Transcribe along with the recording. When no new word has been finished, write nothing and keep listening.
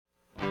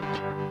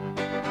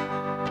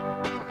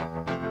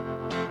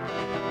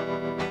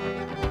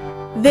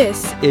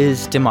This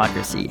is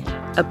Democracy,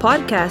 a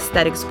podcast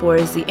that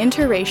explores the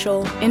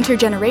interracial,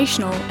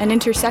 intergenerational, and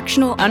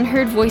intersectional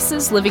unheard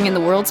voices living in the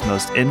world's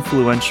most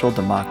influential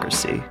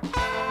democracy.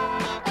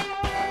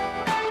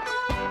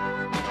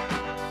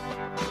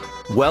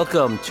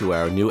 Welcome to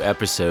our new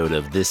episode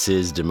of This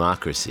is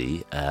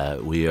Democracy.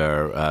 We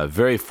are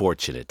very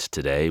fortunate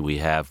today. We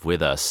have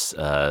with us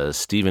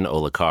Stephen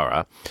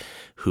Olekara,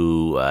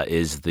 who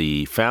is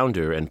the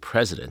founder and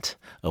president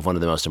of one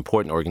of the most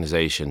important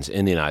organizations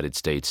in the United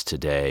States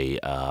today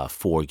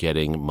for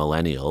getting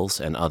millennials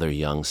and other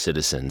young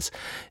citizens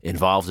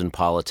involved in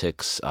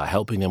politics,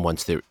 helping them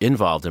once they're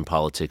involved in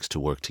politics to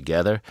work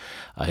together.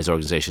 His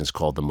organization is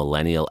called the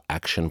Millennial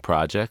Action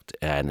Project,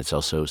 and it's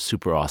also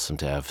super awesome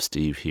to have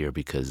Steve here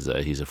because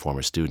he's a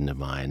former student of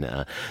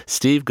mine.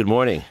 Steve, good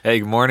morning. Hey,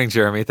 good morning,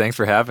 Jeremy. Thanks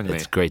for having me.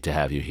 It's great to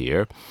have you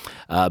here.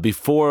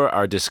 Before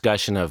our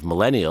discussion of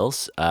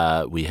millennials,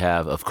 we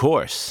have, of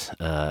course,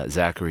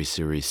 Zachary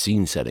Suri's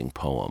scene-setting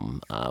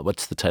poem.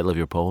 What's the title of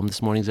your poem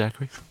this morning,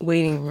 Zachary?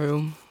 Waiting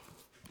Room.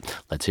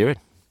 Let's hear it.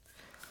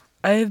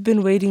 I have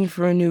been waiting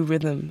for a new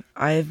rhythm.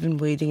 I have been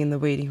waiting in the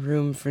waiting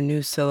room for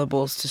new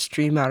syllables to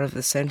stream out of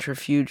the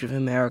centrifuge of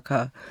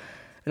America.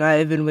 And I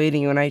have been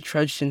waiting when I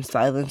trudged in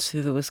silence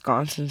through the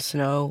Wisconsin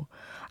snow.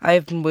 I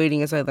have been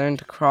waiting as I learned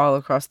to crawl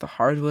across the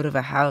hardwood of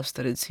a house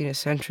that had seen a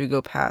century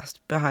go past,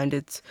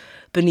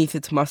 beneath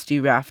its musty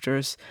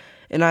rafters.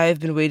 And I have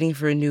been waiting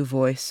for a new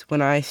voice,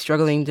 when I,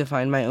 struggling to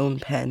find my own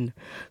pen,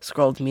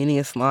 scrawled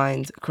meaningless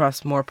lines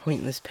across more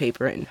pointless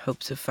paper in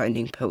hopes of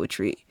finding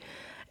poetry.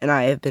 And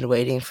I have been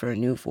waiting for a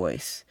new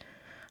voice.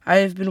 I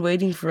have been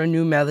waiting for a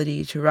new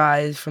melody to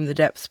rise from the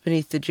depths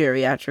beneath the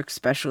geriatric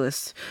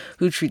specialists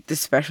who treat the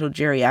special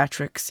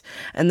geriatrics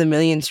and the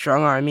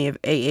million-strong army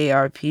of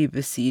AARP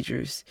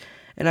besiegers.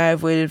 And I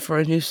have waited for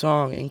a new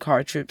song in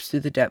car trips through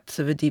the depths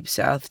of a deep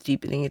south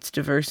deepening its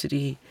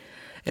diversity.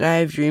 And I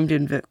have dreamed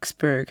in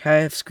Vicksburg. I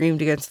have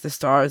screamed against the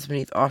stars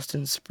beneath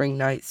Austin's spring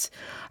nights.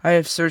 I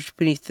have searched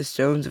beneath the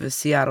stones of a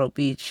Seattle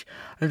beach,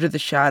 under the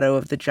shadow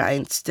of the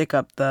giant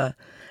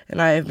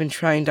and I have been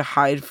trying to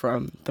hide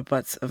from the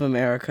butts of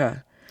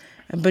America.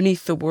 And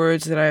beneath the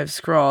words that I have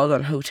scrawled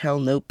on hotel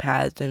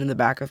notepads and in the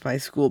back of my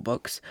school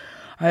books,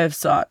 I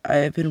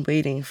have been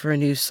waiting for a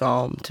new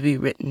psalm to be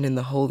written in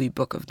the holy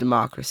book of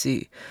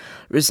democracy,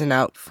 risen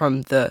out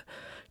from the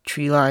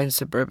tree-lined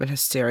suburban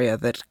hysteria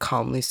that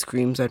calmly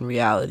screams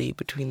unreality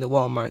between the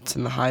Walmarts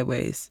and the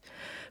highways.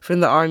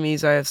 From the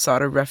armies I have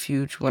sought a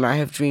refuge when I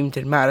have dreamed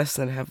in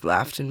Madison, have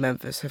laughed in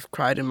Memphis, have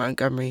cried in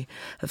Montgomery,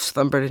 have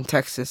slumbered in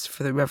Texas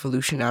for the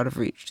revolution out of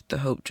reach, the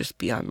hope just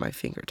beyond my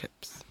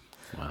fingertips.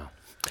 Wow.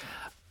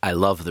 I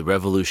love the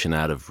revolution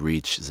out of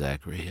reach,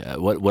 Zachary.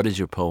 What is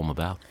your poem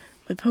about?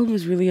 My poem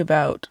is really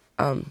about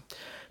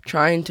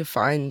trying to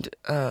find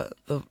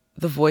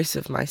the voice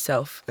of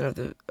myself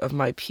and of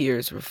my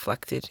peers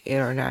reflected in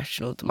our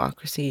national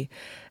democracy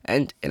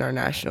and in our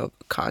national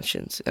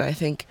conscience. And I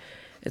think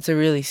it's a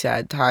really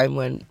sad time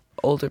when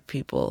older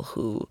people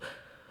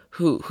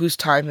whose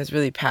time has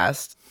really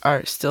passed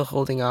are still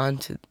holding on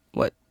to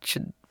what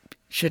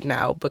should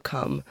now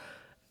become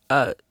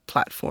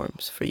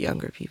platforms for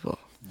younger people.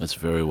 That's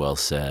very well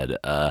said.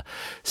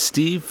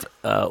 Steve,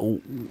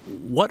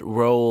 what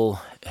role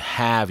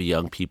have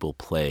young people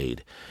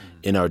played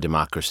in our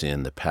democracy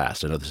in the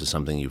past? I know this is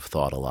something you've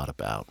thought a lot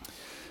about.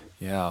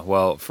 Yeah,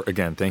 well,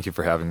 again, thank you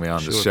for having me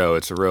on the show.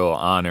 It's a real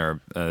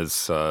honor.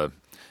 As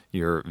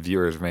your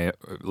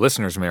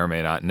listeners may or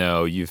may not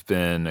know, you've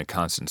been a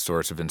constant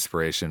source of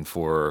inspiration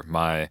for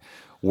my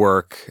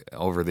work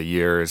over the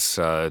years,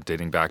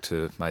 dating back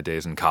to my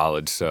days in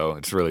college. So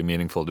it's really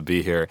meaningful to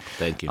be here.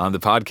 Thank you. On the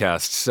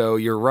podcast. So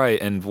you're right.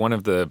 And one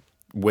of the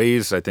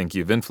ways I think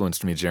you've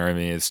influenced me,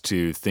 Jeremy, is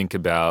to think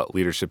about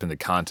leadership in the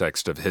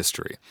context of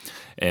history.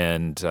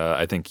 And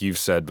I think you've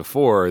said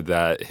before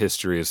that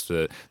history is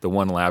the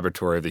one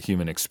laboratory of the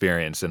human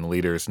experience, and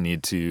leaders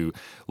need to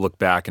look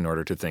back in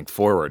order to think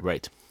forward.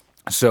 Right.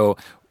 So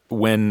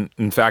when,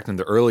 in fact, in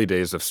the early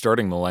days of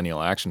starting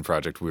Millennial Action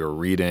Project, we were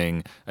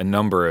reading a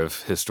number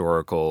of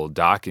historical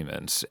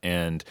documents.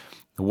 And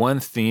one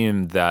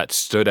theme that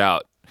stood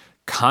out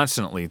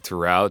constantly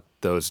throughout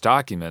those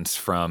documents,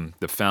 from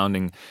the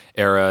founding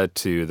era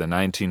to the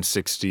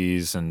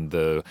 1960s and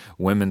the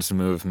women's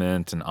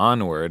movement and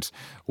onwards,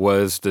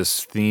 was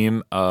this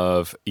theme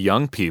of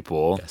young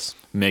people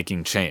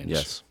making change.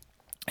 Yes.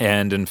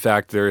 And in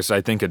fact, there's,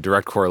 I think, a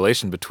direct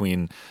correlation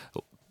between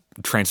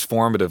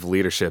transformative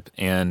leadership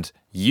and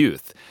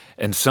youth.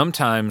 And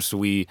sometimes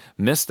we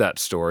miss that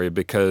story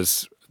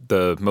because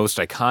the most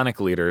iconic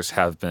leaders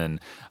have been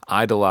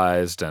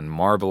idolized and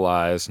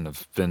marbleized and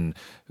have been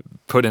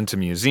put into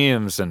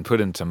museums and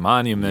put into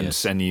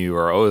monuments, and you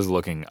are always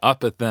looking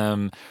up at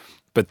them.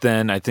 But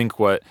then I think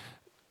what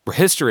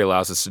history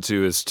allows us to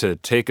do is to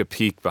take a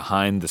peek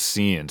behind the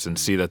scenes and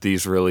see that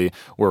these really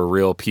were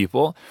real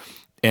people.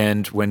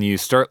 And when you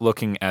start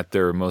looking at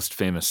their most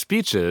famous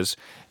speeches,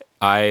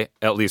 when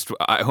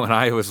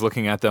I was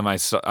looking at them, I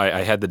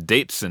had the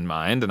dates in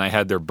mind, and I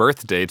had their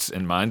birth dates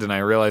in mind, and I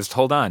realized,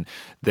 hold on,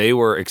 they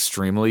were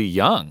extremely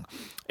young.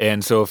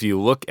 And so if you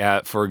look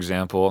at, for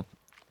example,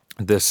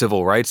 the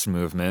civil rights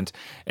movement,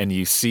 and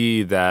you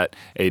see that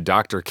a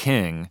Dr.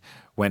 King,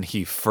 when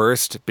he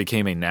first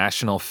became a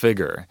national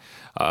figure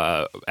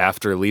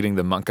after leading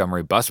the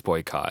Montgomery bus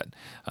boycott,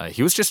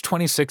 he was just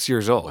 26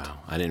 years old. Wow,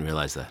 I didn't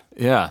realize that.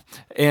 Yeah.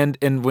 And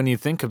when you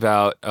think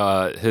about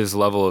his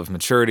level of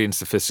maturity and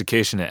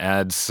sophistication, it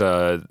adds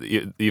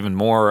even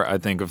more, I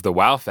think, of the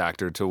wow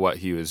factor to what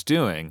he was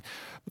doing.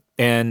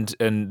 And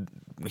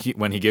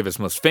when he gave his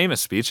most famous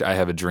speech, I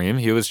Have a Dream,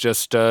 he was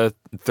just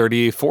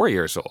 34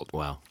 years old.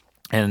 Wow.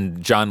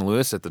 And John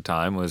Lewis at the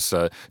time was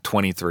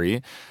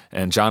 23,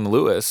 and John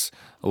Lewis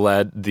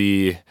led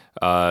the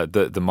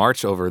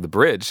march over the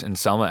bridge in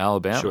Selma,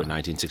 Alabama. Sure,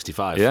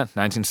 1965. Yeah,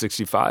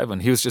 1965, when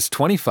he was just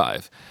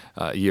 25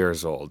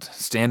 years old,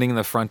 standing in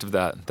the front of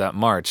that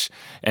march.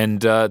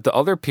 And the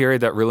other period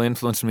that really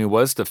influenced me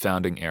was the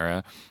founding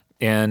era.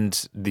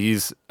 And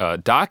these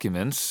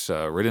documents,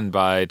 written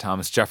by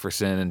Thomas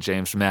Jefferson and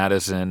James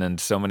Madison and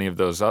so many of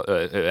those,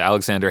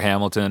 Alexander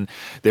Hamilton,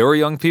 they were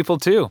young people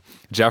too.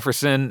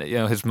 Jefferson,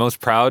 his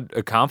most proud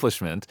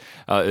accomplishment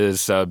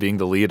is being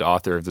the lead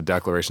author of the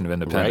Declaration of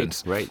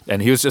Independence. Right.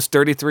 And he was just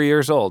 33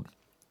 years old.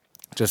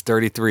 Just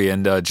 33.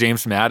 And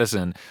James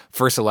Madison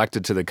first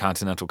elected to the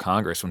Continental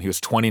Congress when he was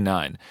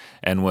 29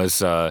 and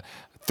was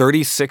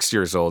 36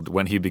 years old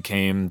when he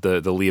became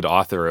the lead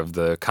author of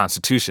the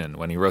Constitution,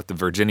 when he wrote the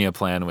Virginia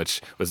Plan, which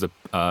was the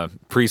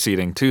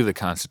preceding to the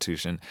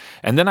Constitution.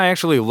 And then I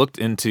actually looked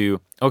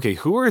into, okay,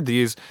 who are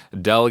these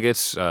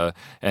delegates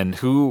and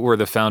who were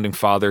the founding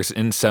fathers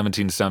in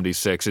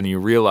 1776? And you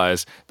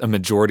realize a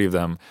majority of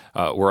them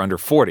were under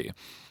 40.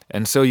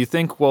 And so you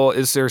think, well,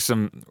 is there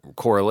some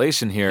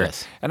correlation here?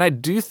 Yes. And I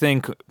do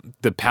think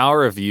the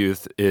power of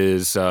youth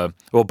is,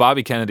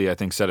 Bobby Kennedy, I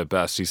think, said it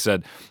best. He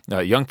said,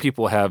 young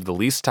people have the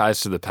least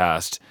ties to the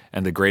past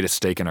and the greatest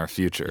stake in our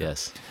future.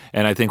 Yes.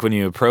 And I think when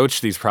you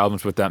approach these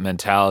problems with that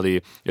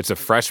mentality, it's a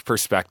fresh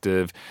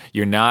perspective.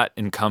 You're not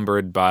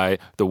encumbered by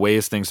the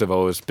ways things have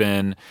always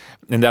been.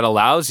 And that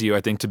allows you,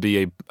 I think, to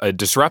be a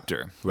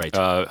disruptor. Right.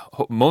 A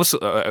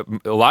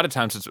lot of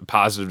times it's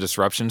positive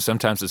disruption.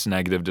 Sometimes it's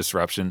negative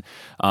disruption.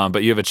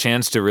 But you have a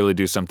chance to really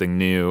do something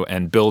new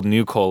and build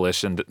new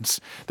coalitions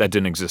that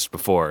didn't exist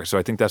before. So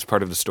I think that's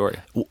part of the story.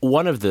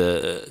 One of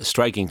the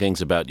striking things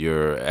about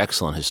your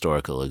excellent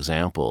historical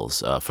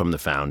examples from the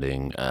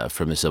founding,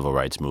 from the civil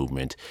rights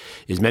movement,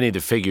 is many of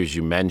the figures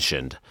you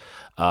mentioned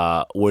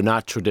were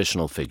not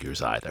traditional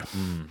figures either.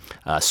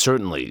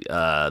 Certainly,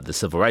 the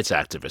civil rights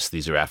activists,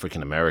 these are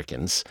African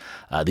Americans.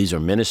 These are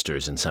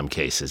ministers in some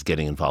cases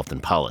getting involved in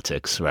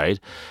politics, right?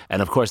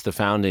 And of course, the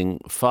founding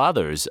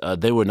fathers,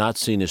 they were not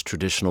seen as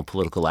traditional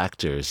political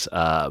actors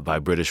by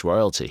British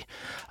royalty.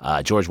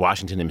 George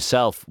Washington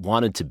himself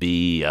wanted to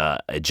be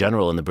a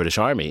general in the British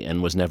Army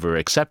and was never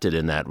accepted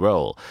in that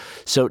role.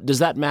 So does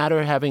that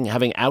matter,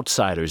 having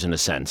outsiders in a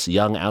sense,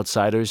 young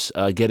outsiders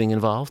getting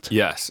involved?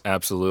 Yes,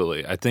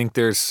 absolutely. I think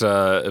there's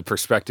a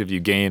perspective you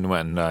gain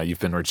when you've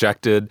been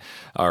rejected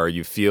or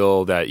you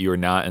feel that you're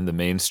not in the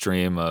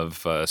mainstream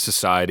of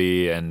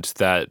society, and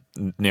that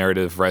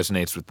narrative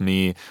resonates with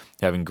me,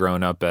 having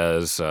grown up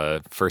as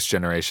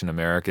first-generation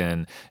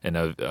American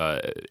and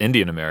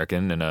Indian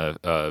American in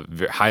a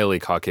highly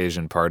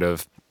Caucasian part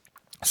of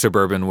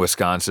suburban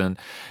Wisconsin.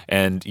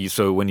 And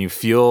so when you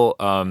feel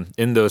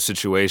in those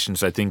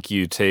situations, I think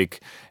you take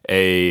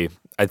a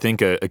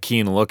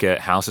keen look at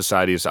how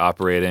society is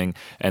operating,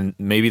 and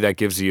maybe that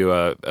gives you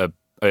a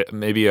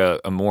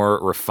more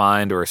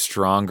refined or a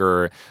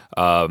stronger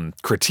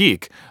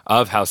critique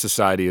of how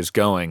society is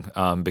going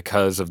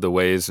because of the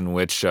ways in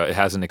which it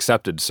hasn't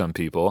accepted some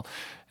people.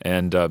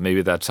 And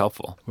maybe that's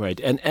helpful. Right.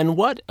 And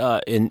what,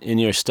 in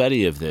your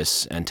study of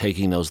this and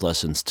taking those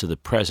lessons to the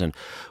present,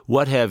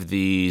 what have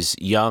these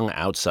young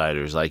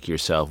outsiders like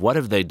yourself, what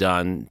have they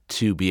done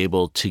to be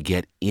able to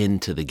get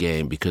into the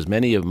game? Because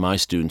many of my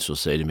students will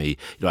say to me,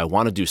 I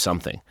want to do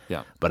something,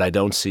 but I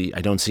don't see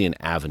an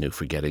avenue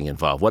for getting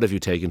involved. What have you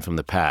taken from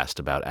the past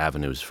about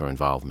avenues for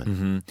involvement?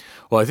 Mm-hmm.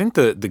 Well, I think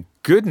the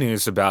good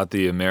news about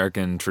the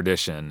American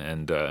tradition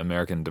and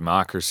American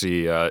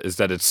democracy is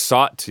that it's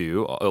sought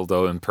to,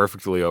 although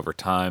imperfectly over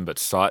time, but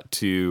sought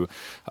to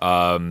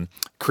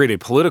create a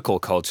political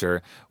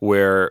culture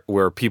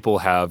where people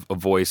have a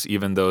voice,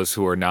 even those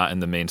who are not in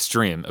the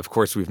mainstream. Of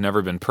course, we've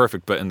never been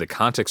perfect, but in the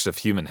context of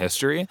human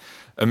history,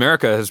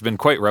 America has been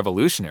quite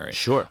revolutionary.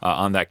 Sure.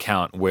 On that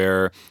count,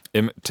 where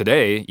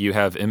today you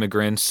have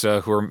immigrants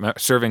who are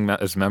serving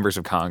as members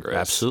of Congress.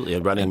 Absolutely,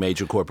 and running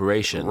major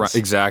corporations. Right,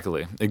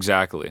 exactly.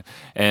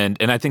 And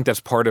I think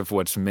that's part of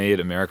what's made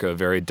America a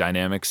very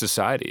dynamic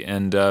society.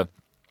 And a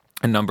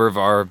number of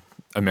our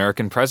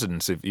American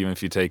presidents, even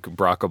if you take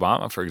Barack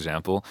Obama, for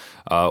example,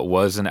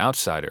 was an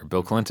outsider.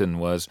 Bill Clinton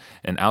was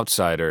an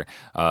outsider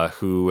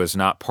who was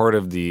not part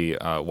of the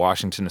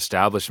Washington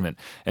establishment.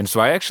 And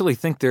so I actually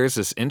think there's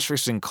this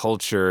interesting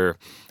culture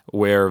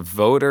where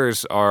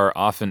voters are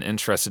often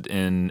interested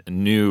in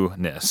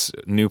newness,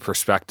 new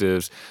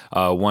perspectives,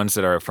 ones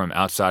that are from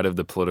outside of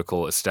the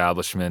political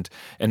establishment.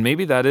 And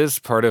maybe that is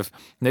part of,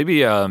 maybe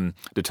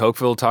de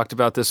Tocqueville talked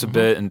about this a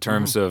bit in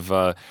terms of,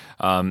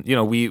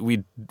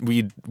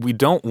 we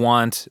don't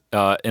want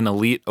an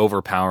elite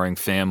overpowering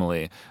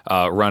family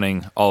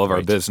running all of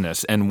our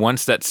business. And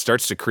once that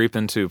starts to creep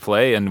into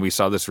play, and we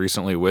saw this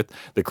recently with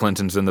the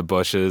Clintons and the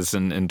Bushes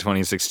in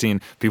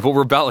 2016, people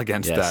rebel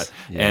against that.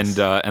 Yes.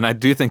 And I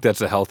do think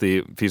that's a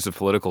healthy piece of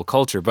political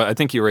culture. But I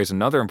think you raise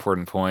another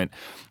important point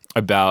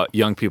about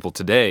young people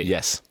today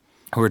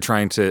who are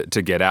trying to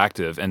get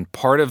active. And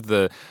part of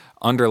the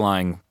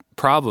underlying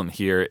problem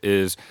here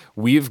is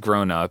we've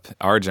grown up,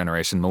 our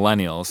generation,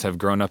 millennials, have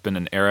grown up in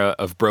an era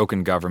of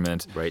broken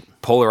government,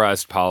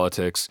 polarized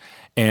politics,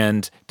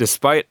 and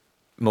despite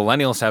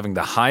millennials having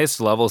the highest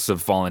levels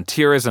of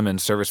volunteerism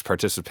and service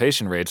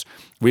participation rates,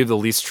 we have the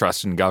least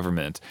trust in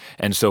government.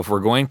 And so if we're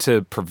going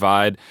to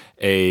provide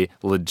a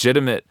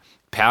legitimate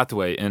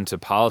pathway into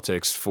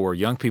politics for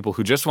young people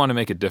who just want to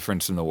make a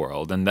difference in the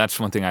world, and that's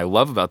one thing I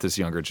love about this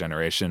younger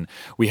generation,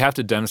 we have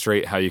to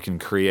demonstrate how you can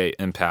create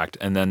impact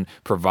and then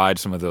provide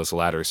some of those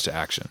ladders to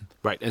action.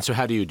 Right. And so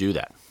how do you do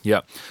that?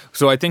 Yeah.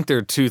 So I think there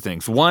are two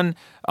things. One,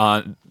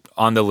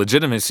 on the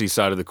legitimacy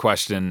side of the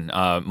question,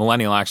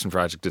 Millennial Action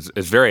Project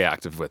is very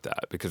active with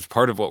that, because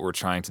part of what we're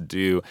trying to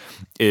do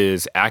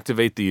is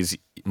activate these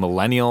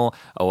millennial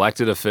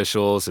elected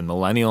officials and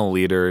millennial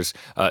leaders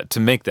to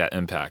make that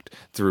impact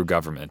through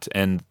government.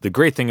 And the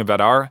great thing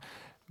about our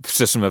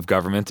system of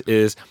government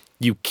is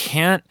you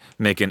can't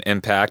make an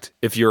impact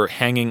if you're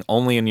hanging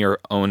only in your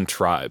own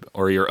tribe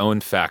or your own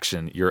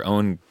faction, your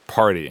own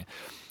party.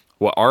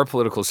 What our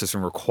political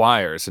system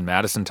requires, and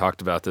Madison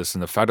talked about this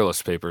in the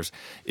Federalist Papers,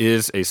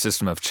 is a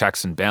system of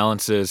checks and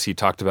balances. He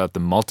talked about the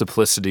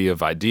multiplicity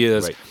of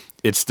ideas. Right.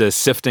 It's the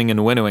sifting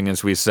and winnowing,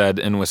 as we said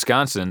in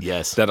Wisconsin,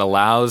 that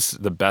allows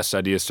the best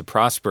ideas to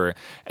prosper.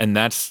 And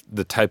that's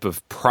the type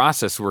of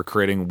process we're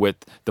creating with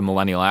the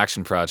Millennial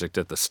Action Project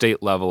at the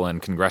state level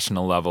and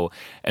congressional level.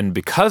 And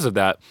because of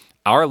that,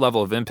 our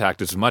level of impact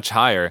is much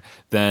higher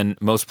than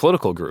most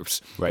political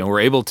groups. And we're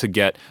able to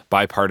get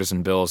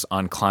bipartisan bills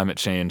on climate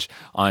change,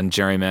 on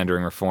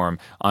gerrymandering reform,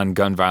 on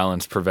gun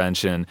violence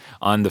prevention,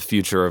 on the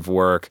future of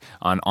work,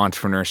 on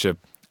entrepreneurship,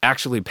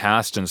 actually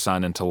passed and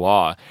signed into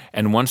law.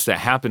 And once that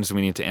happens, we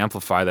need to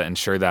amplify that and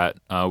share that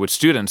with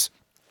students.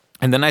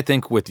 And then I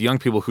think with young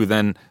people who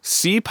then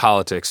see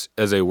politics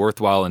as a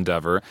worthwhile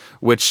endeavor,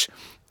 which,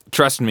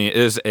 trust me,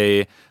 is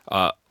a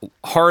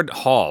hard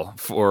haul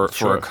for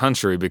a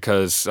country,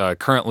 because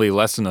currently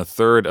less than a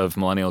third of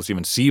millennials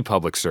even see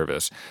public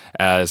service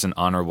as an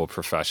honorable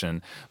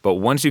profession. But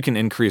once you can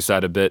increase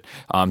that a bit,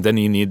 then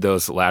you need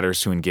those ladders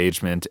to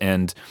engagement.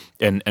 And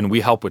we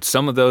help with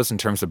some of those in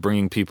terms of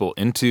bringing people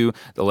into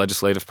the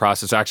legislative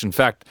process. Actually, in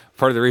fact,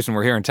 part of the reason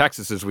we're here in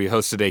Texas is we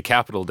hosted a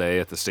Capitol Day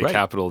at the state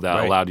capitol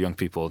that allowed young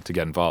people to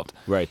get involved.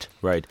 Right.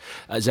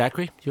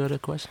 Zachary, you had a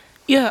question?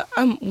 Yeah,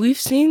 we've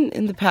seen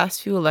in the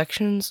past few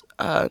elections,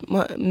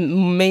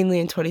 mainly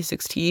in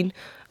 2016,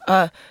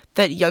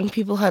 that young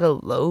people had a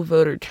low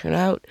voter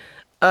turnout.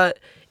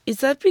 Is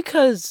that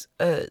because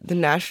the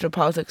national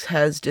politics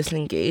has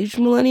disengaged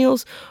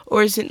millennials,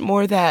 or is it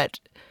more that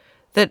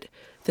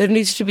there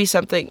needs to be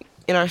something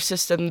in our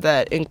system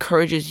that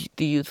encourages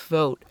the youth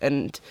vote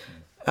and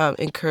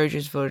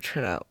encourages voter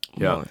turnout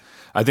more?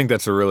 I think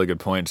that's a really good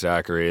point,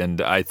 Zachary,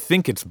 and I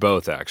think it's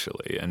both,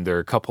 actually, and there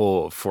are a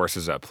couple of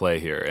forces at play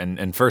here.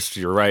 And first,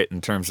 you're right in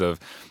terms of,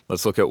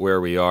 let's look at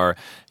where we are.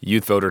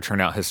 Youth voter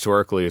turnout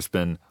historically has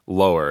been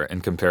lower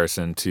in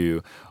comparison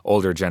to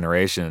older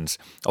generations,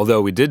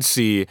 although we did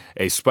see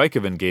a spike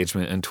of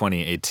engagement in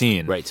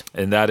 2018.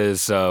 And that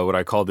is what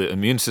I call the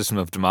immune system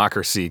of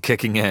democracy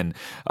kicking in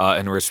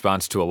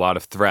response to a lot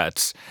of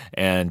threats.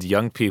 And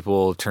young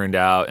people turned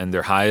out in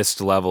their highest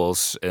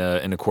levels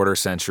in a quarter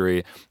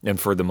century, and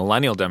for the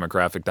millennial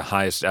demographic, the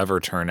highest ever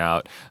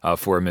turnout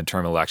for a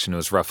midterm election. It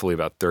was roughly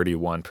about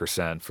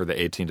 31% for the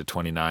 18 to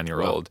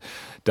 29-year-old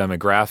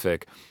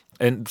demographic.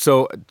 And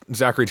so,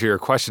 Zachary, to your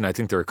question, I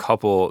think there are a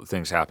couple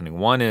things happening.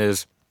 One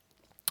is,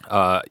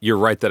 you're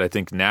right that I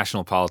think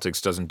national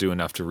politics doesn't do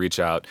enough to reach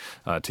out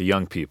to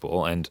young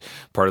people. And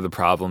part of the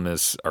problem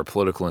is our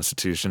political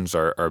institutions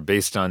are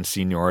based on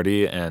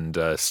seniority, and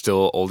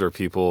still older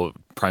people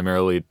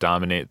primarily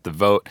dominate the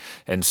vote.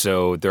 And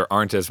so there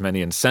aren't as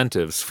many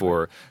incentives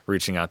for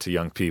reaching out to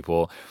young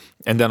people.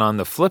 And then on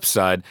the flip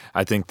side,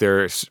 I think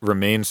there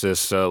remains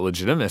this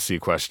legitimacy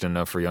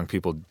question for young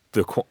people.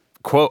 The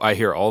quote I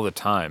hear all the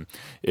time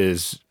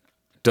is,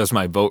 does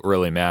my vote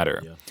really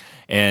matter?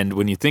 And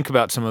when you think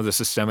about some of the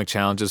systemic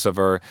challenges of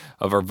our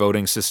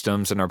voting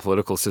systems and our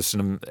political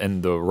system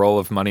and the role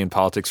of money in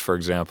politics, for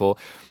example,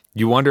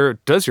 you wonder,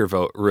 does your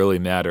vote really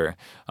matter?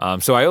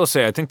 So I will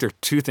say I think there are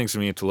two things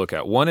we need to look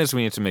at. One is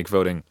we need to make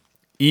voting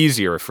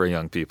easier for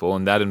young people,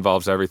 and that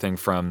involves everything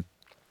from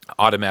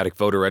automatic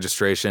voter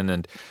registration,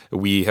 and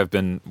we have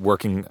been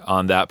working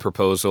on that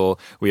proposal.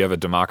 We have a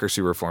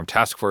democracy reform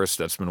task force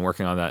that's been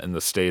working on that in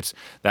the states.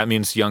 That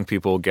means young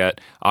people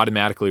get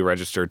automatically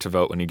registered to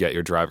vote when you get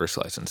your driver's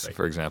license,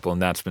 for example,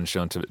 and that's been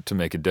shown to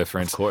make a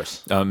difference. Of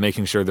course.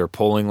 Making sure there are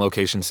polling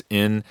locations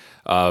in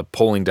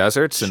polling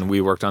deserts, and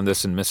we worked on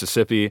this in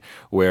Mississippi,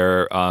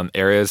 where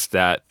areas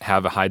that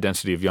have a high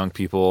density of young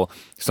people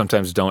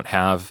sometimes don't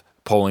have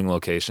polling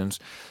locations.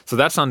 So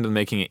that's on to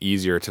making it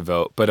easier to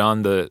vote. But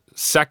on the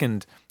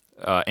second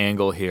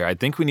angle here, I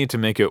think we need to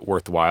make it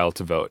worthwhile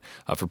to vote,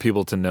 for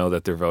people to know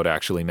that their vote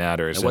actually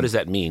matters. And what does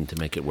that mean, to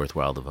make it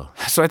worthwhile to vote?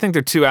 So I think there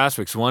are two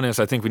aspects. One is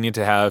I think we need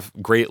to have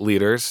great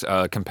leaders,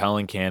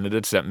 compelling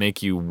candidates that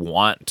make you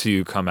want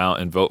to come out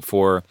and vote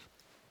for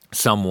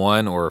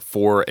someone or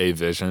for a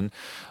vision.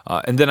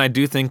 And then I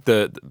do think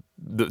the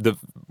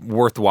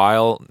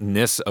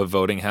worthwhileness of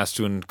voting has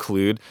to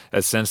include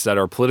a sense that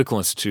our political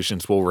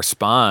institutions will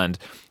respond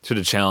to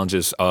the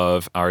challenges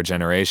of our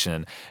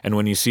generation. And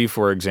when you see,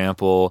 for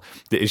example,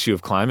 the issue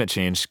of climate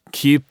change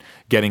keep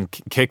getting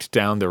kicked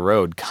down the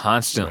road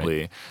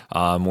constantly,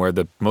 where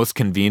the most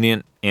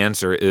convenient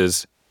answer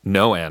is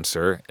no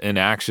answer,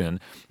 inaction,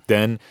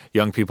 then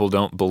young people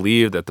don't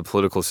believe that the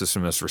political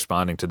system is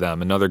responding to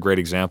them. Another great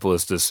example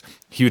is this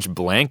huge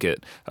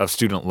blanket of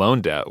student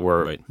loan debt,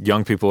 where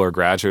young people are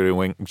graduating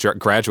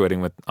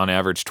with, on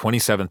average,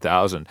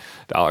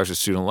 $27,000 of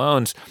student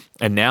loans.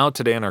 And now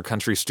today in our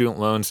country, student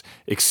loans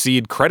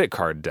exceed credit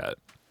card debt.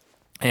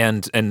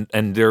 And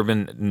there have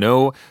been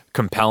no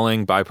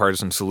compelling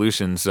bipartisan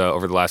solutions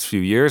over the last few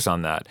years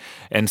on that.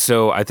 And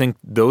so I think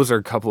those are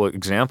a couple of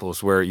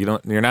examples where you're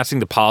not seeing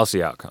the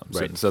policy outcomes.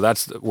 Right. And so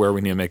that's where we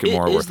need to make it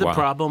more worthwhile. Is the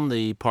problem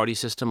the party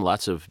system?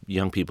 Lots of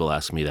young people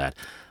ask me that.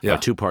 Yeah. Our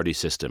two-party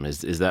system,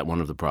 is that one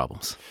of the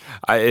problems?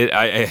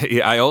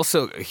 I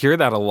also hear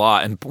that a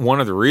lot, and one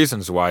of the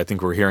reasons why I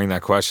think we're hearing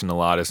that question a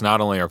lot is not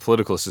only our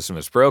political system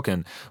is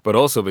broken, but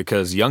also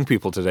because young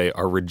people today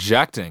are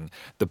rejecting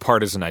the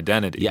partisan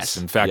identities. Yes.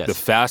 In fact, the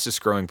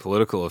fastest-growing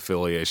political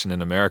affiliation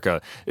in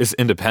America is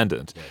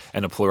independent,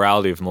 and a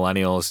plurality of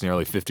millennials,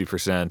 nearly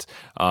 50%,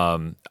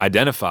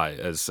 identify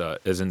as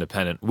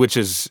independent, which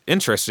is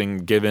interesting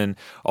given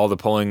all the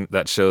polling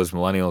that shows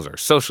millennials are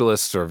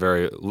socialists or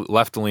very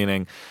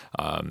left-leaning.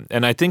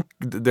 And I think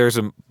there's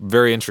a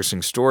very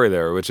interesting story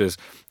there, which is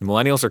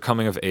millennials are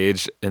coming of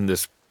age in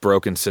this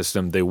broken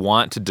system. They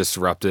want to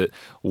disrupt it,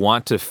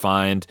 want to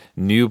find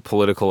new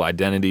political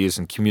identities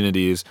and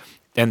communities,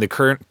 and the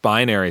current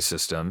binary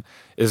system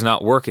is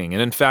not working.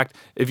 And in fact,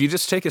 if you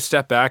just take a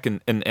step back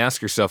and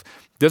ask yourself,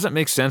 does it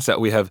make sense that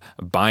we have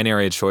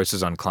binary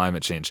choices on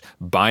climate change,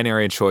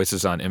 binary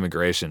choices on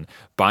immigration,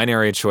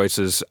 binary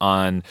choices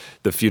on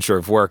the future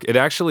of work? It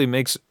actually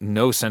makes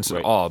no sense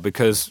at all,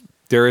 because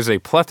there is a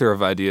plethora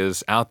of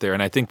ideas out there,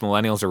 and I think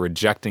millennials are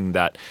rejecting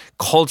that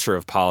culture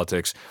of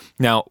politics.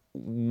 Now,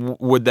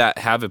 would that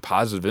have a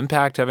positive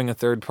impact, having a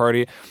third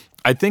party?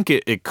 I think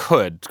it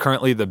could.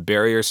 Currently, the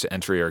barriers to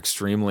entry are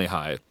extremely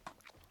high,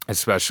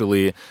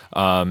 especially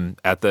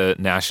at the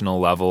national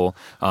level,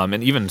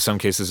 and even in some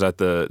cases at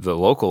the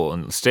local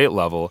and state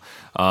level.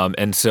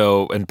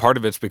 And part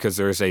of it's because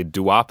there is a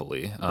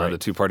duopoly. The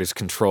two parties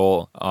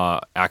control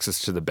access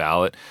to the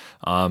ballot.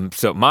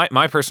 So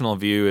my personal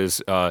view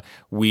is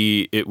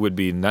it would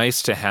be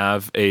nice to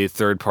have a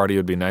third party. It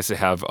would be nice to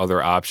have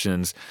other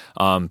options,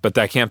 but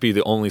that can't be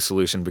the only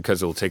solution,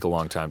 because it will take a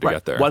long time to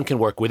get there. One can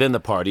work within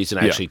the parties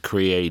and actually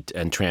create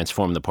and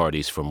transform the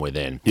parties from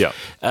within. Yeah.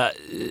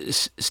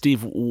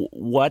 Steve,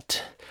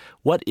 what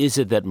is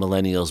it that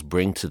millennials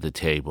bring to the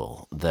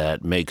table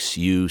that makes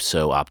you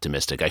so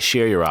optimistic? I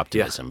share your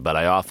optimism, but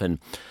I often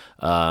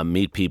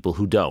meet people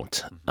who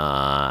don't.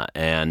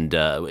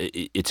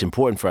 It's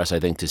important for us, I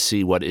think, to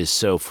see what is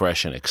so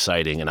fresh and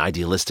exciting and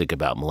idealistic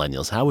about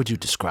millennials. How would you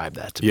describe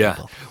that to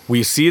people?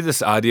 We see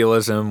this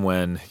idealism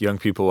when young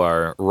people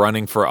are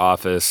running for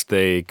office.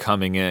 They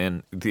come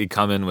in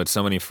with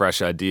so many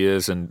fresh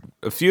ideas. And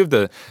a few of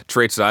the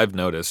traits that I've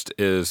noticed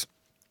is,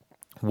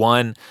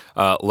 one,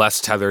 less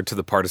tethered to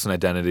the partisan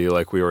identity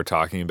like we were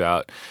talking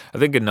about. I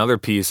think another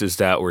piece is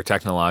that we're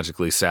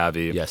technologically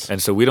savvy. Yes.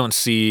 And so we don't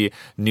see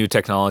new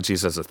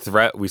technologies as a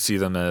threat. We see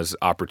them as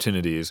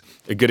opportunities.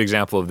 A good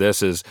example of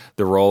this is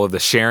the role of the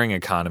sharing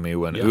economy.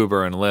 When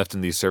Uber and Lyft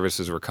and these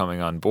services were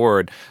coming on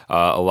board,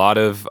 a lot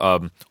of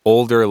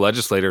older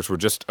legislators were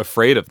just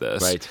afraid of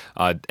this.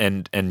 Right.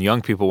 And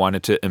young people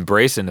wanted to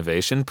embrace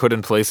innovation, put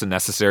in place the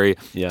necessary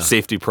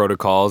safety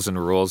protocols and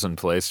rules in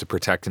place to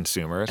protect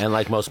consumers. And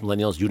like most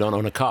millennials, you don't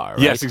own a car, right?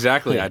 Yes,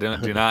 exactly. I do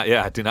not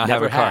have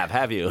a car. Never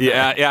have you?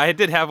 Yeah, I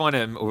did have one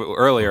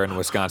earlier in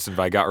Wisconsin,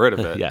 but I got rid of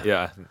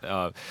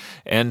it.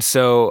 And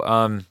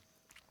so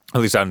At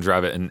least I don't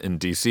drive it in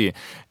D.C.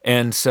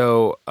 And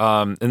so,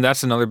 and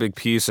that's another big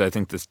piece. I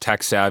think this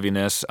tech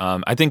savviness.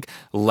 I think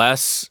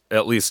less,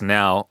 at least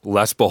now,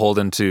 less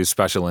beholden to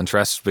special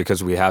interests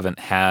because we haven't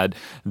had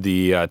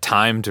the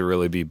time to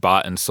really be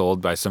bought and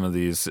sold by some of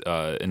these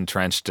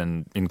entrenched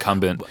and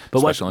incumbent But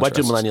special what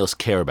do interests. millennials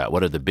care about?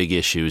 What are the big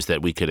issues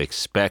that we could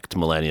expect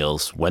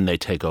millennials, when they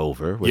take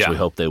over, which we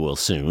hope they will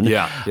soon,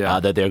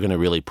 that they're going to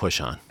really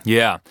push on?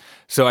 Yeah.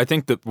 So I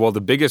think that,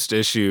 the biggest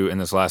issue in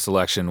this last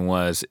election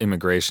was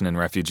immigration and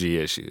refugee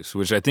issues,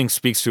 which I think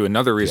speaks to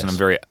another reason I'm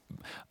very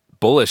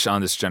bullish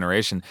on this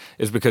generation,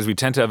 is because we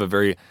tend to have a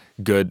very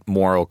good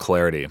moral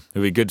clarity.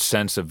 We have a good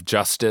sense of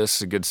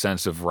justice, a good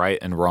sense of right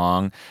and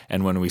wrong.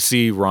 And when we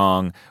see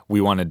wrong, we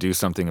want to do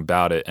something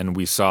about it. And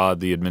we saw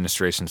the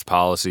administration's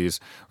policies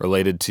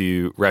related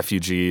to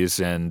refugees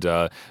and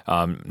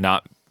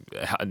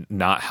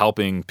not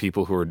helping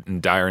people who are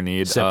in dire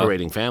need.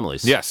 Separating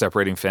families. Yeah,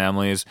 separating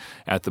families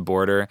at the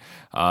border.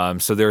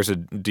 So there's a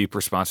deep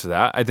response to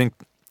that. I think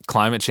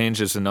climate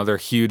change is another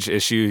huge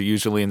issue,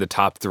 usually in the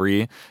top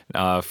 3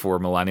 for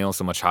millennials,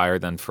 so much higher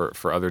than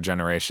for other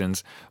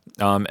generations.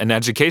 And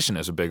education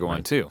is a big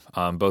one, too.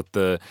 Both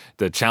the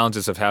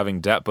challenges of having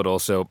debt, but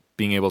also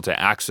being able to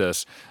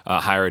access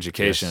higher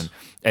education. Yes.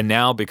 And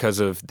now, because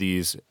of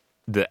the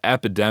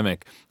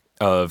epidemic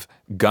of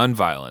gun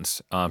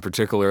violence,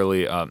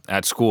 particularly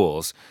at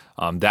schools,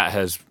 that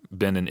has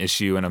been an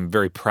issue. And I'm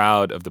very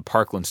proud of the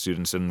Parkland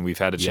students, and we've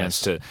had a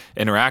chance to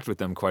interact with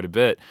them quite a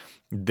bit.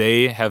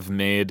 They have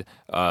made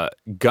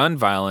gun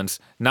violence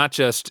not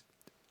just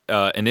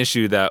an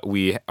issue that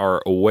we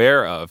are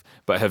aware of,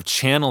 but have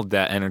channeled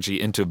that energy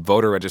into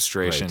voter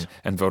registration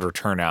and voter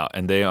turnout.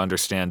 And they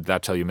understand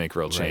that's how you make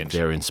real change.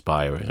 They're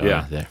inspiring.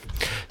 Yeah. There.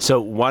 So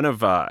one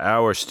of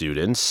our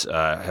students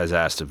has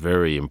asked a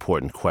very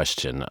important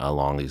question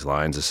along these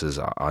lines. This is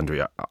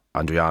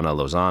Adriana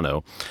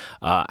Lozano.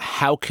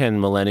 How can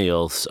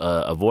millennials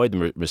avoid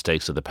the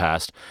mistakes of the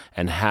past,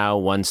 and how,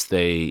 once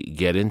they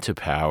get into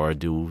power,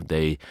 do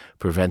they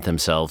prevent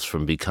themselves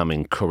from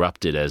becoming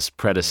corrupted as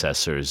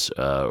predecessors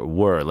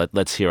were?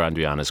 Let's hear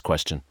Adriana's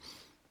question.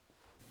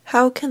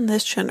 How can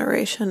this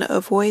generation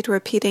avoid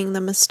repeating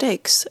the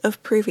mistakes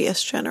of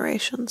previous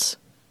generations?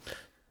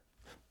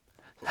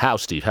 How,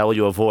 Steve? How will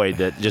you avoid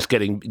that? Just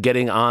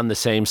getting on the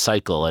same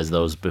cycle as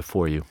those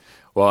before you?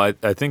 Well,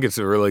 I think it's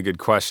a really good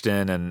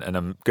question, and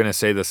I'm going to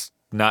say this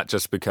not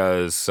just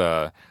because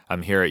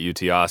I'm here at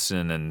UT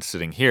Austin and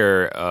sitting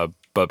here,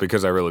 but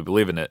because I really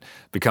believe in it.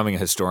 Becoming a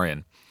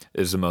historian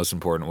is the most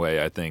important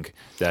way, I think,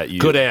 that you...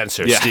 Good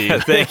answer,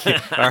 Steve. Thank you.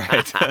 All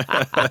right.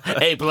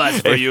 A+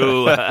 for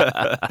you.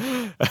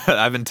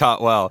 I've been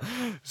taught well.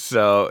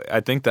 So I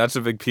think that's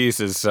a big piece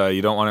is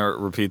you don't want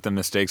to repeat the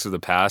mistakes of the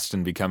past,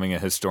 and becoming a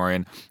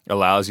historian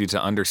allows you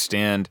to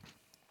understand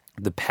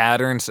the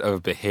patterns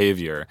of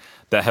behavior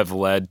that have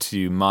led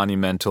to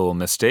monumental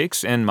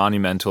mistakes and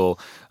monumental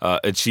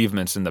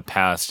achievements in the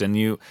past. And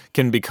you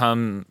can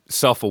become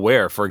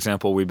self-aware. For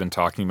example, we've been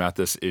talking about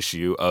this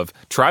issue of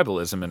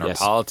tribalism in our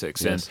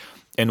politics. Yes.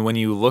 And when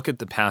you look at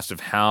the past of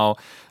how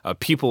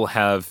people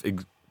have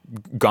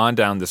gone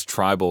down this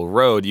tribal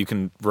road, you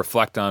can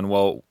reflect on,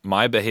 well,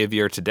 my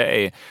behavior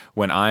today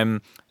when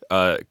I'm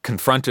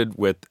confronted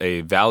with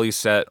a value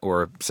set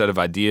or set of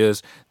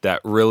ideas that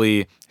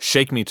really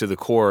shake me to the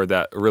core,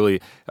 that really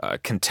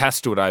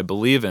contest what I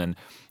believe in,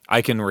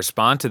 I can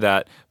respond to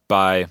that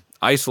by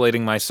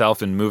isolating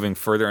myself and moving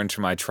further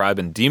into my tribe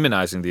and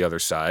demonizing the other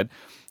side.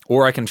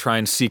 Or I can try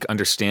and seek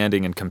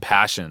understanding and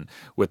compassion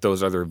with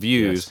those other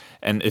views. Yes.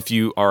 And if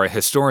you are a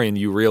historian,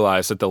 you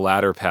realize that the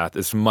latter path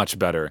is much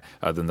better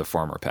than the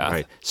former path.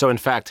 Right. So, in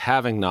fact,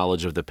 having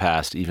knowledge of the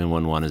past, even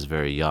when one is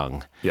very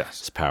young,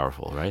 is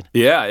powerful, right?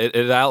 Yeah, it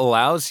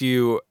allows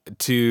you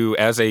to,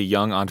 as a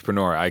young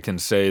entrepreneur, I can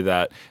say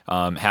that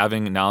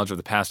having knowledge of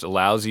the past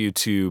allows you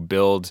to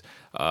build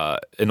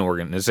an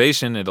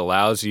organization. It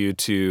allows you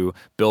to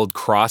build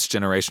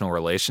cross-generational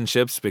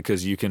relationships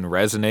because you can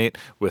resonate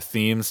with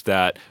themes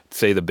that,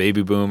 say, the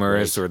baby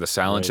boomers or the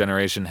silent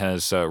generation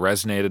has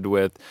resonated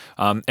with.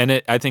 And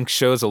it, I think,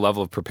 shows a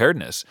level of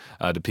preparedness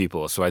to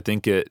people. So I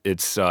think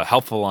it's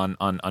helpful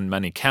on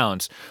many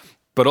counts.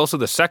 But also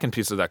the second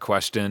piece of that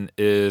question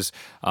is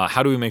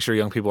how do we make sure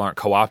young people aren't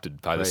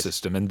co-opted by the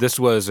system? And this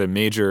was a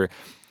major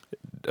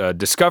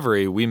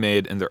discovery we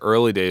made in the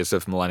early days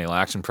of Millennial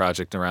Action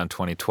Project around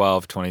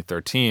 2012,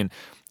 2013.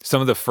 Some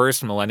of the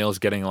first millennials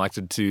getting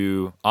elected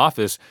to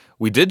office,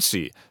 we did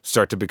see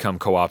start to become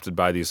co-opted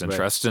by these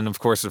interests. And of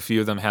course, a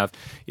few of them have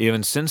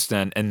even since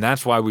then. And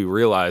that's why we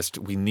realized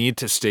we need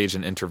to stage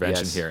an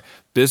intervention here.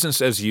 Business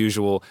as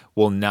usual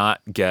will not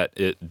get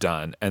it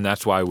done. And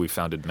that's why we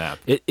founded MAP.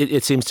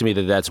 It seems to me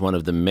that that's one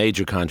of the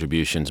major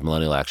contributions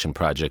Millennial Action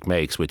Project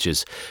makes, which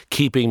is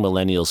keeping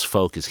millennials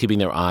focused, keeping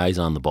their eyes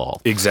on the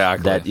ball.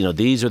 Exactly. That,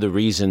 these are the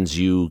reasons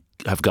you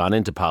have gone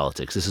into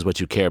politics. This is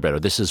what you care about, or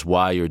this is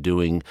why you're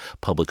doing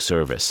public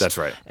service. That's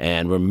right.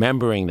 And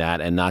remembering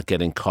that and not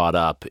getting caught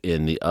up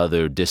in the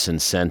other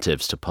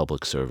disincentives to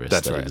public service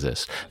that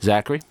exist.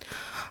 Zachary?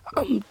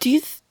 Do you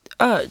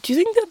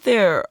think that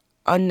there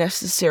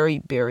unnecessary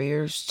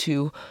barriers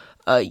to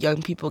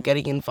young people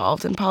getting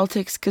involved in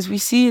politics? Because we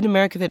see in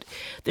America that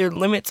there are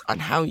limits on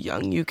how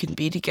young you can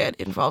be to get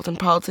involved in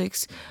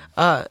politics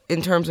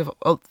in terms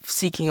of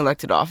seeking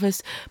elected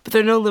office, but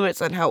there are no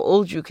limits on how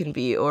old you can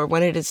be or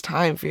when it is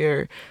time for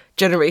your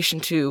generation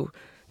to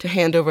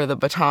hand over the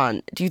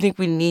baton. Do you think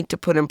we need to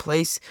put in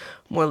place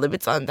more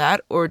limits on that,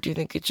 or do you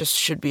think it just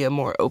should be a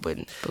more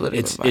open political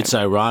environment? It's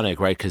ironic,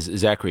 right? Because,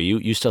 Zachary,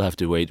 you still have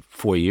to wait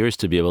 4 years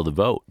to be able to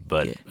vote,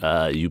 but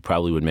you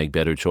probably would make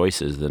better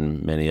choices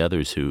than many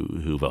others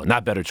who vote.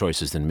 Not better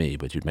choices than me,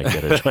 but you'd make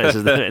better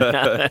choices than me.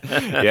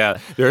 Yeah,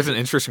 there's an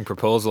interesting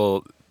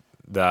proposal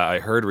that I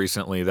heard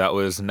recently that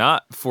was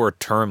not for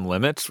term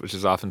limits, which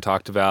is often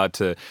talked about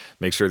to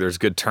make sure there's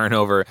good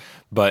turnover,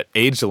 but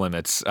age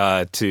limits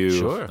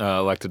to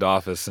elected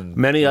office. And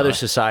many other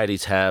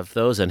societies have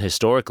those, and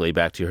historically,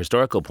 back to your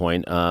historical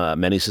point,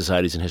 many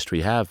societies in history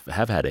have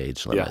had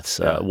age limits.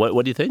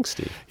 What do you think,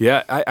 Steve?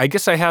 Yeah, I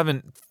guess I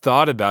haven't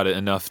thought about it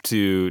enough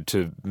to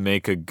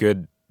make a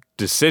good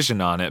decision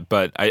on it,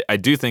 but I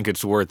do think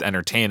it's worth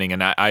entertaining,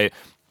 and I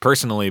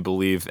personally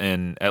believe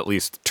in at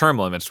least term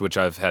limits, which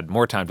I've had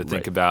more time to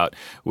think about,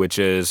 which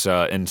is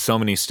in so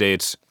many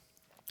states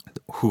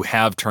who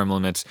have term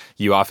limits,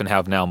 you often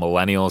have now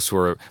millennials who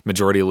are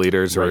majority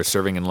leaders or are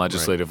serving in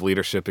legislative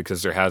leadership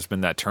because there has been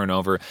that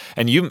turnover.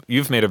 And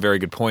you've made a very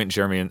good point,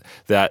 Jeremy,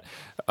 that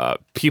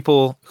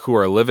people who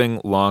are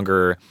living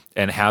longer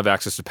and have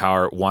access to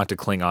power want to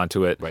cling on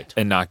to it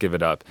and not give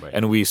it up. Right.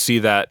 And we see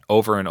that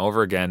over and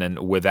over again. And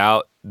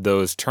without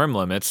those term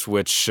limits,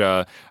 which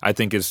I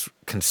think is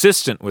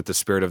consistent with the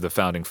spirit of the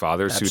Founding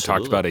Fathers, who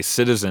talked about a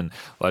citizen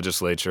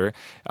legislature,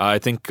 I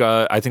think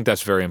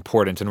that's very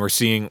important. And we're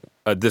seeing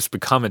this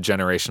become a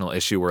generational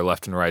issue where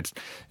left and right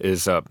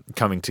is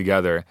coming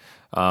together.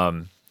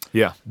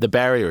 The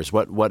barriers.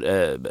 What?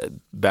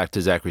 Back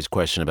to Zachary's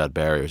question about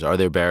barriers. Are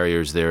there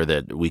barriers there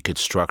that we could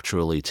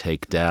structurally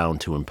take down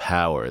to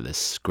empower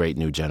this great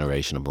new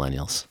generation of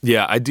millennials?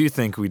 Yeah, I do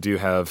think we do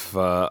have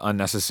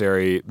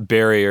unnecessary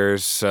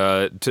barriers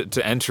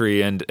to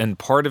entry, and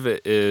part of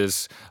it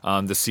is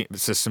the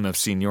system of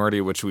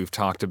seniority, which we've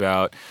talked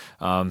about.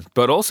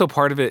 But also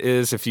part of it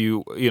is if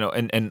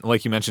and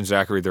like you mentioned,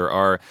 Zachary, there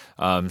are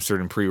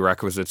certain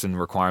prerequisites and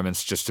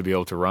requirements just to be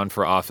able to run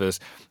for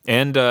office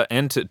and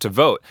to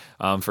vote.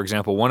 For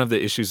example, one of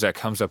the issues that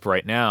comes up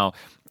right now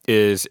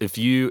is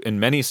in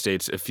many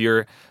states, if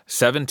you're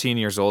 17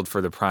 years old for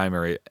the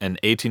primary and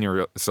 18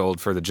 years old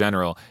for the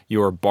general,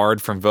 you are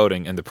barred from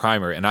voting in the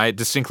primary. And I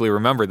distinctly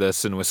remember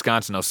this in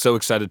Wisconsin. I was so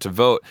excited to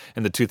vote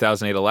in the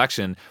 2008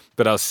 election,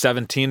 but I was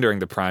 17 during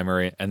the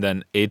primary and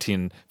then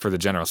 18 for the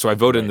general. So I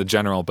voted in the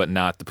general, but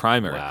not the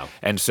primary. Wow.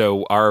 And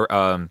so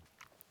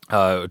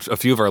a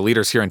few of our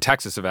leaders here in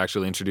Texas have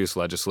actually introduced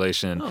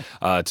legislation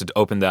to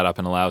open that up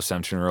and allow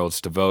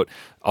 17-year-olds to vote.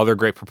 Other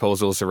great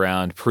proposals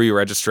around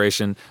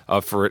pre-registration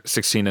for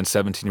 16 and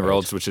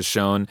 17-year-olds, which has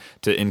shown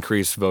to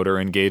increase voter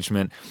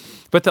engagement.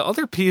 But the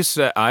other piece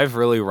that I've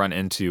really run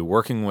into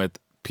working with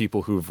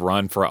people who've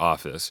run for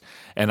office,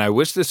 and I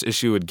wish this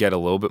issue would get a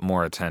little bit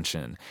more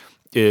attention,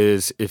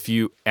 is if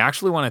you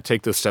actually want to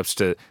take those steps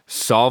to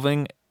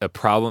solving a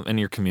problem in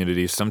your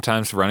community,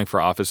 sometimes running for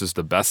office is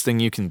the best thing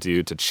you can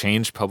do to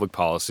change public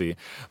policy.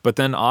 But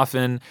then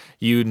often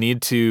you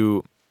need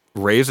to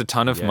raise a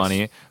ton of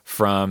money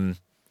from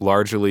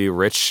largely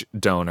rich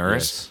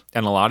donors.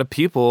 And a lot of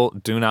people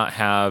do not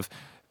have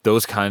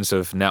those kinds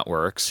of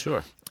networks.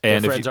 Sure.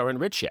 And your friends aren't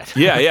rich yet.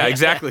 Yeah,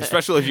 exactly.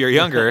 Especially if you're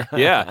younger.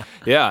 Yeah.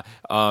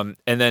 And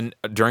then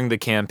during the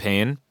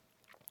campaign,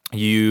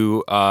 the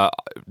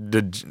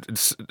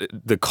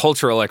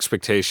cultural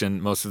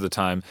expectation most of the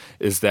time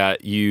is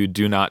that you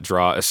do not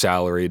draw a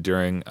salary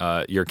during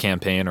your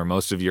campaign or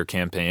most of your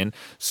campaign.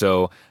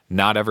 So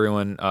not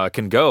everyone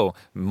can go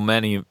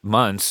many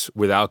months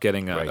without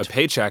getting a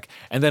paycheck.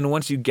 And then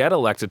once you get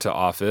elected to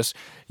office,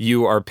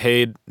 you are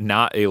paid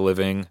not a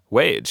living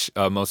wage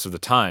most of the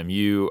time.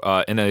 You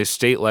in a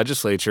state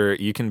legislature,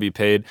 you can be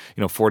paid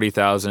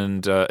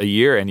 $40,000 a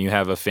year, and you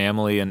have a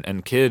family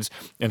and kids,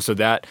 and so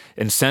that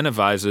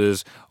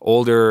incentivizes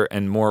older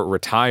and more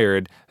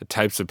retired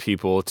types of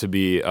people to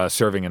be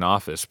serving in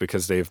office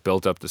because they've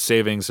built up the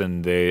savings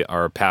and they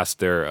are past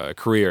their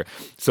career.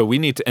 So we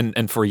need to,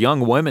 and for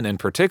young women in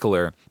particular,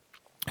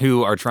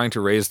 who are trying to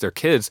raise their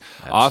kids,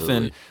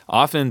 often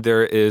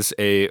there is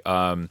a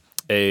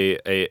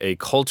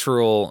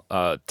cultural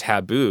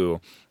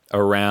taboo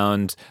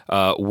around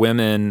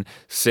women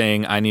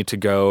saying, I need to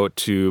go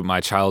to my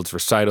child's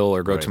recital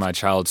or go to my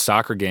child's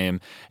soccer game.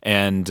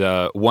 And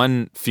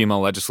one female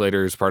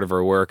legislator who's part of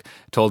her work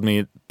told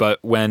me, but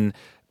when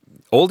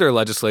older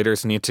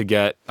legislators need to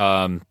get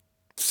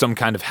some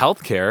kind of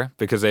health care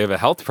because they have a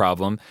health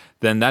problem,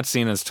 then that's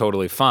seen as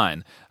totally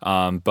fine.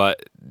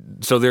 But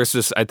so there's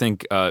this, I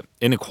think,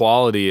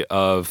 inequality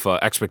of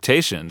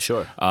expectations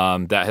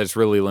that has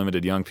really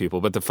limited young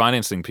people. But the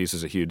financing piece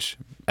is a huge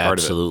part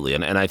Absolutely.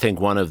 of it. And I think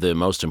one of the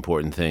most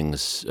important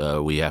things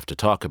we have to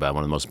talk about,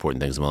 one of the most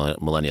important things the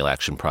Millennial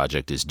Action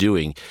Project is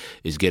doing,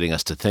 is getting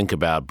us to think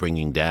about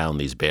bringing down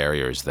these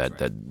barriers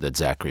that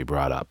Zachary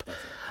brought up.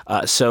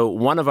 So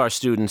one of our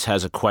students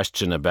has a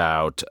question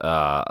about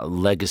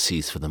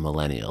legacies for the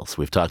millennials.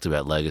 We've talked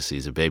about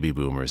legacies of baby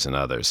boomers and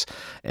others.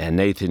 And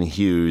Nathan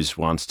Hughes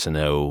wants to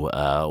know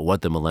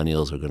what the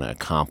millennials are going to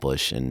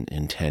accomplish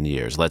in 10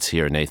 years. Let's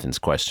hear Nathan's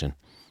question.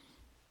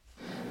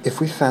 If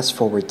we fast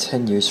forward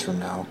 10 years from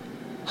now,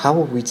 how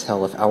will we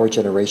tell if our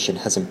generation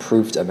has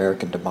improved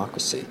American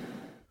democracy?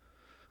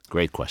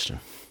 Great question.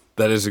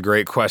 That is a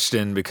great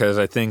question because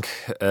I think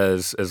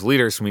as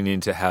leaders we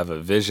need to have a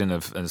vision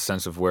and a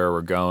sense of where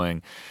we're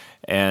going.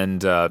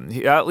 And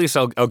at least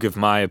I'll give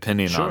my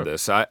opinion on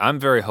this. I'm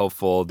very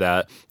hopeful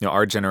that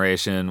our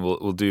generation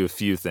will do a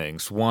few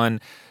things. One,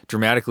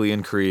 dramatically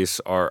increase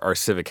our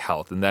civic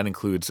health, and that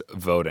includes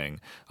voting.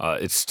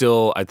 It's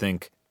still, I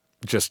think,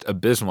 just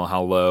abysmal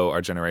how low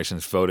our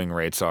generation's voting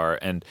rates are.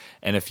 And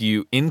if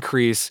you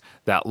increase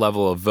that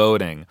level of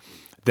voting,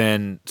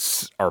 then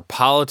our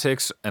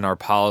politics and our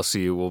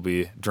policy will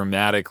be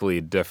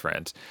dramatically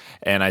different.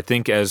 And I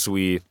think as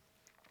we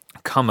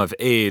come of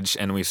age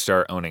and we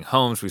start owning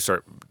homes, we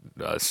start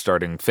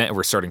starting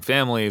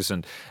families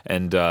and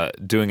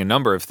doing a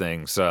number of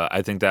things,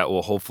 I think that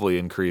will hopefully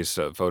increase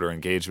voter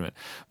engagement.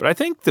 But I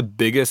think the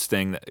biggest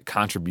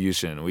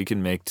contribution we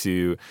can make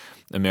to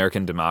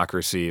American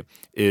democracy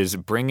is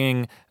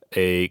bringing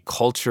a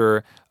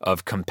culture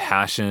of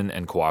compassion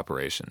and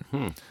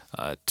cooperation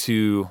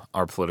to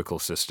our political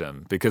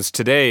system. Because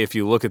today, if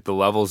you look at the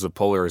levels of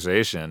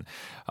polarization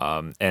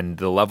and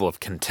the level of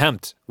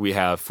contempt we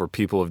have for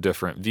people of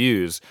different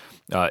views,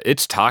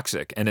 it's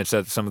toxic, and it's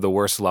at some of the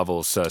worst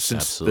levels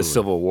since the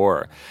Civil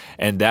War.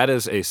 And that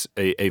is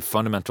a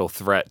fundamental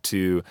threat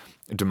to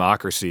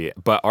democracy.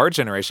 But our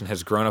generation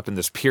has grown up in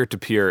this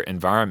peer-to-peer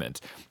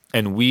environment.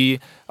 And we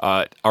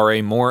are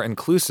a more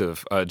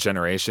inclusive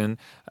generation,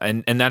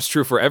 and that's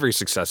true for every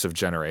successive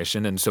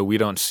generation. And so we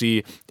don't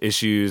see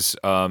issues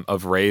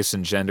of race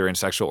and gender and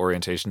sexual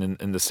orientation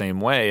in the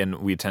same way, and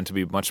we tend to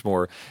be much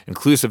more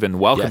inclusive and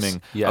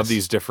welcoming of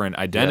these different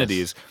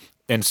identities.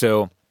 And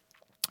so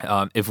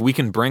if we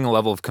can bring a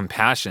level of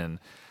compassion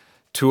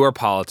to our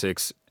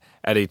politics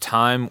at a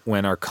time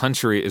when our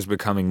country is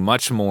becoming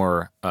much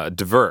more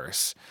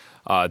diverse,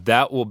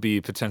 that will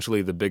be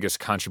potentially the biggest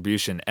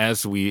contribution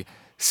as we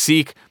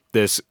seek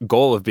this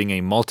goal of being a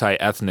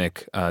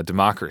multi-ethnic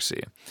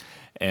democracy.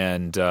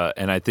 And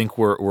I think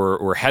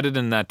we're headed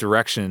in that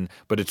direction,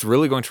 but it's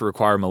really going to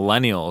require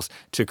millennials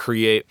to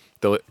create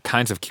the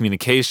kinds of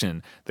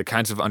communication, the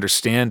kinds of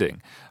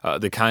understanding,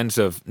 the kinds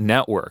of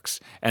networks,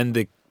 and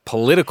the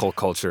political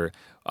culture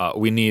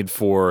we need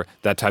for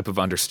that type of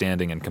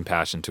understanding and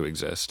compassion to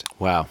exist.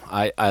 Wow.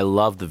 I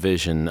love the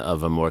vision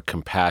of a more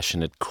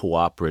compassionate,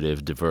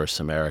 cooperative, diverse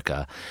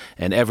America.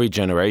 And every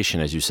generation,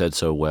 as you said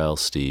so well,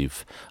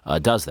 Steve,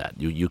 does that.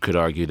 You could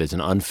argue there's an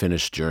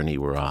unfinished journey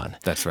we're on.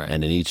 That's right.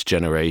 And in each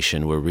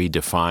generation, we're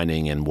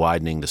redefining and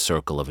widening the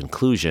circle of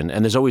inclusion.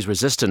 And there's always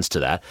resistance to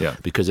that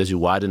because as you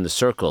widen the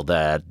circle,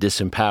 that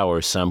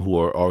disempowers some who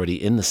are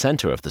already in the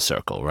center of the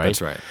circle, right?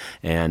 That's right.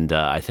 And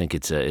I think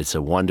it's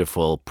a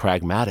wonderful,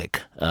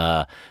 pragmatic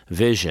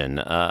vision.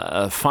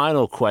 A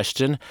final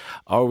question: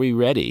 are we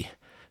ready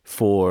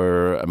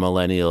for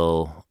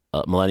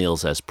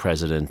millennials as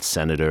president,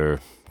 senator,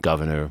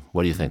 governor?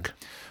 What do you think?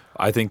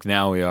 I think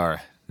now we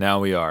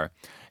are.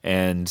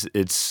 And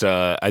it's,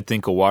 I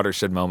think, a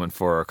watershed moment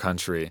for our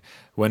country.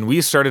 When we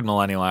started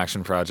Millennial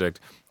Action Project,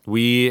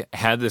 we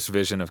had this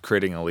vision of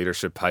creating a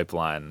leadership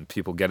pipeline,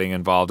 people getting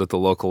involved at the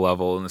local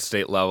level and the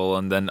state level,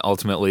 and then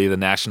ultimately the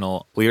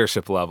national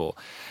leadership level.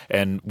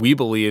 And we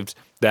believed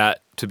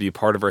that to be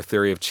part of our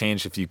theory of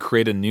change, if you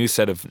create a new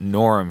set of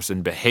norms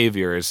and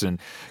behaviors and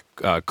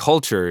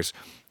cultures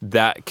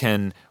that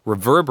can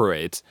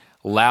reverberate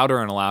louder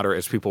and louder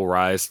as people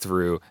rise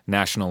through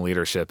national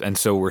leadership. And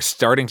so we're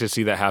starting to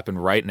see that happen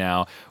right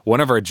now.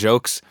 One of our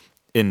jokes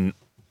in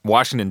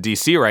Washington,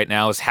 D.C. right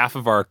now is half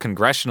of our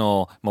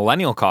congressional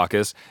millennial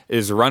caucus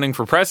is running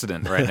for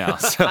president right now.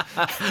 So,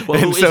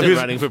 well, who isn't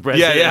running for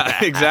president?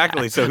 Yeah,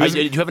 exactly. So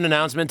do you have an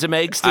announcement to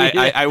make, Steve?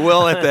 I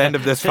will at the end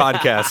of this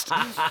podcast.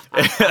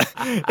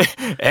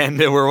 And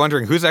we're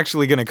wondering who's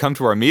actually going to come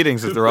to our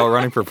meetings if they're all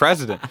running for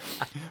president.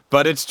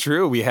 But it's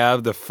true. We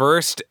have the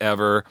first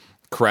ever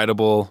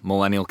credible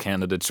millennial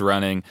candidates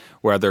running,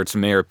 whether it's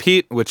Mayor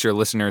Pete, which your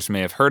listeners may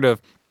have heard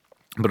of,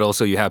 but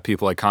also you have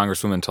people like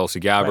Congresswoman Tulsi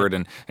Gabbard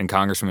and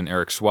Congressman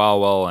Eric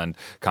Swalwell and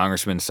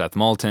Congressman Seth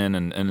Moulton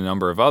and a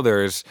number of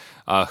others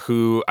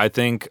who I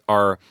think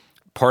are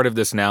part of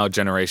this now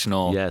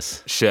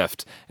generational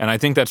shift. And I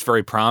think that's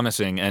very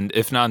promising. And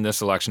if not in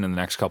this election, in the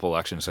next couple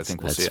elections, I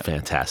think we'll see it. That's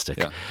fantastic.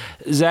 Yeah.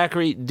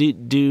 Zachary,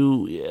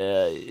 do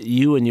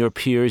you and your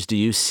peers, do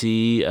you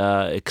see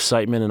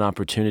excitement and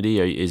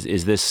opportunity? Or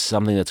is this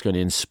something that's going to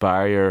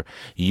inspire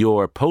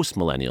your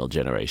post-millennial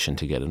generation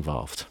to get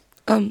involved?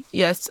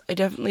 Yes, I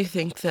definitely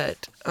think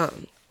that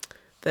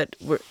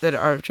that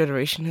our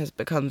generation has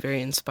become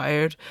very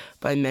inspired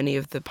by many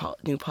of the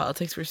new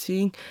politics we're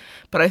seeing.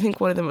 But I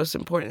think one of the most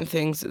important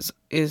things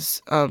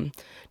is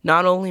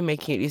not only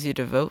making it easy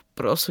to vote,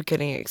 but also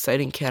getting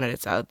exciting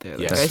candidates out there.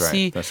 Like, I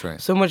see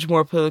so much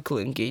more political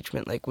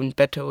engagement. Like when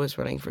Beto was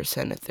running for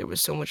Senate, there was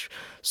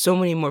so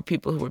many more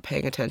people who were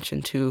paying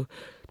attention to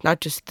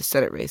not just the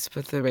Senate race,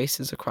 but the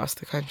races across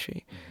the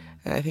country.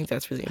 And I think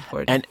that's really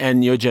important.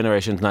 And your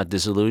generation's not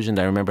disillusioned?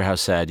 I remember how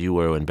sad you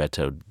were when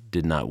Beto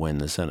did not win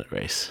the Senate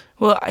race.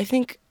 Well, I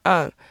think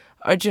our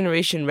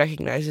generation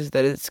recognizes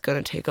that it's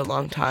going to take a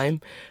long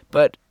time,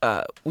 but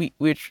I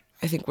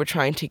think we're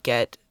trying to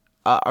get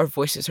our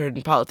voices heard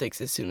in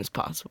politics as soon as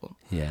possible.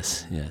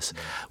 Yes.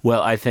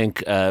 Well, I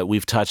think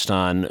we've touched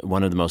on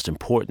one of the most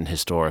important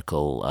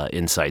historical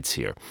insights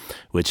here,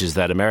 which is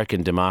that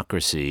American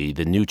democracy,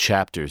 the new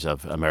chapters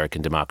of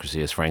American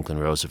democracy, as Franklin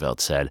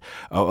Roosevelt said,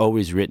 are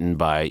always written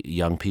by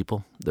young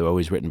people. They're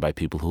always written by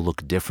people who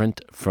look different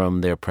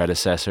from their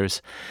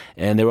predecessors,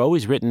 and they're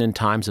always written in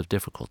times of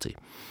difficulty.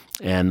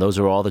 And those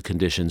are all the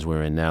conditions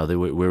we're in now.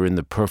 We're in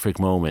the perfect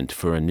moment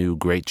for a new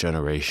great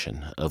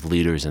generation of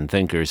leaders and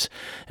thinkers.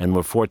 And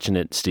we're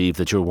fortunate, Steve,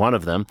 that you're one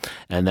of them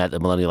and that the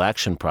Millennial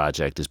Action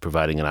Project is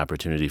providing an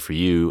opportunity for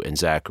you and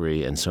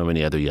Zachary and so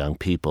many other young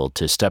people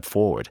to step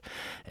forward.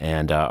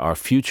 And our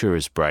future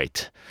is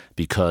bright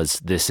because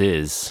this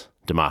is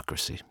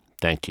democracy.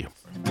 Thank you.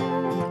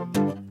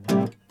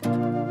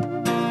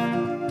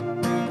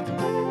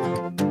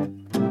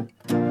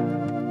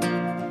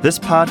 This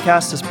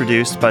podcast is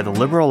produced by the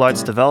Liberal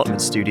Arts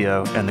Development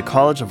Studio and the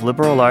College of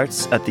Liberal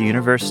Arts at the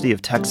University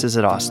of Texas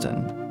at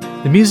Austin.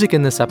 The music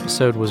in this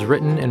episode was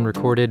written and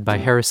recorded by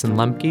Harrison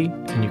Lemke,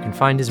 and you can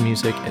find his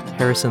music at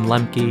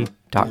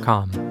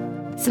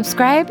harrisonlemke.com.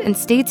 Subscribe and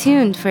stay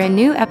tuned for a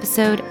new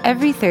episode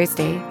every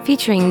Thursday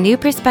featuring new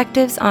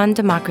perspectives on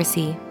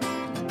democracy.